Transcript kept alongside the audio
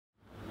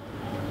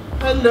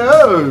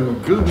Hello,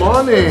 good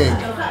morning.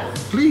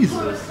 Please,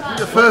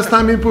 the first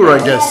time in Puro,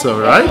 I guess so,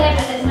 right?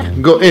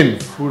 Go in.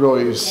 Puro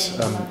is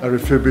a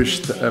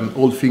refurbished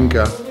old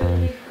finca,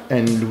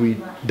 and we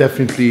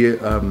definitely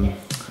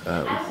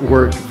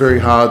work very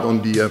hard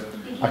on the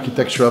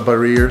architectural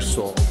barriers.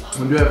 So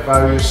we have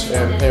various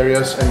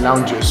areas and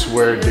lounges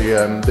where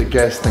the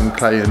guests and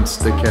clients,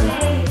 they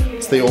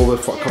can stay over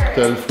for a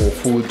cocktail, for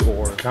food,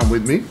 or come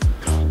with me.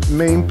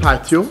 Main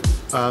patio.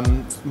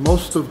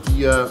 Most of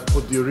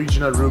the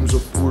original rooms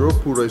of Puro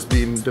has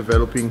been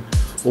developing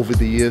over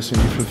the years in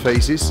different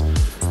phases.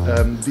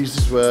 This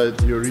is where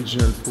the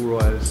original Puro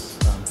has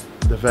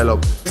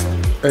developed,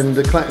 and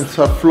the clients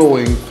are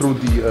flowing through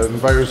the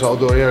various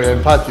outdoor area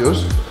and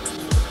patios,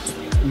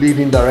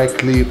 leading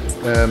directly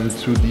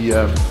to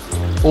the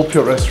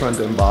Opio restaurant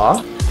and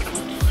bar,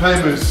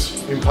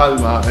 famous in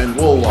Palma and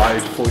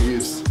worldwide for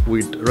years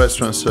with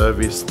restaurant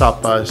service,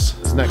 tapas,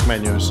 snack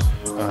menus.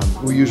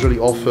 We usually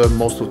offer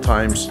most of the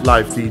times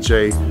live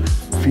DJ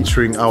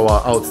featuring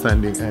our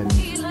outstanding and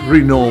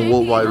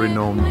worldwide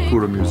renowned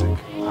Puro music.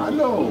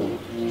 Hello,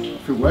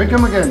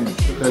 welcome again.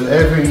 And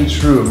every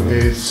each room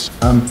is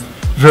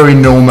very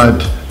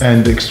nomad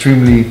and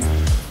extremely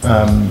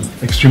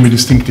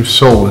distinctive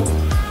soul.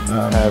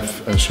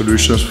 Have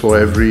solutions for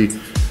every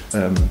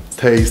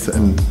taste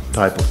and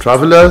type of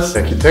travelers.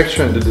 The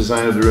architecture and the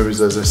design of the room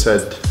is, as I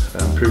said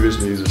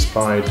previously, is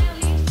inspired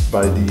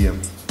by the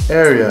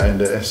area and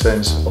the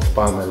essence of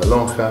Palma and La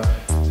Lonja,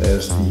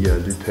 as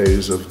the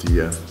details of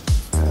the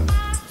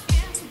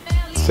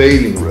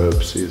sailing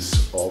ropes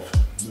is of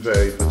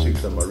very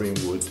particular marine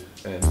wood,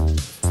 and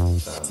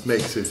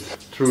makes it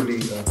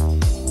truly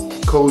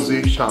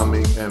cozy,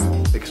 charming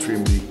and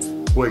extremely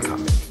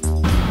welcoming.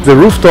 The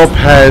rooftop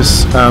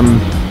has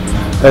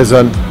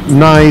a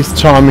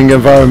nice, charming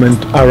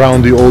environment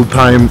around the old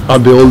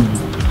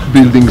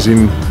buildings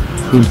in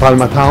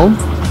Palma town.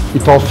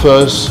 It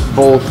offers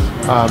both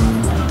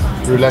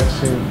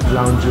relaxing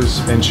lounges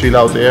and chill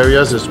out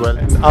areas, as well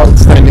as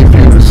outstanding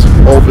views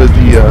over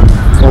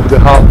the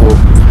harbour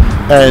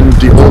and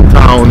the old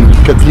town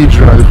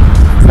cathedral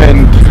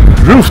and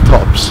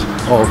rooftops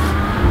of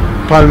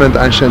Palma and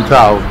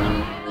Anchantao.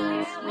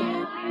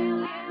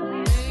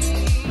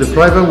 The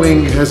private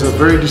wing has a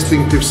very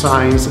distinctive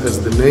signs,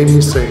 as the name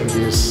is saying,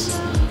 is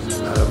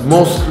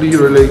mostly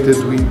related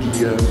with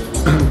the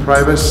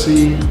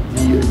privacy,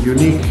 the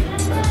unique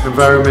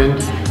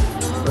environment,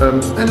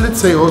 and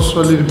let's say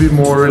also a little bit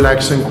more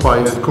relaxed and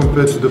quiet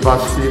compared to the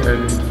busy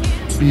and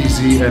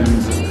busy and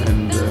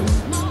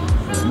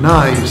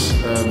nice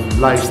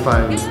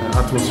lifestyle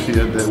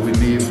atmosphere that we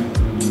live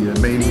in the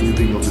main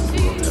building of the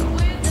Purohotel.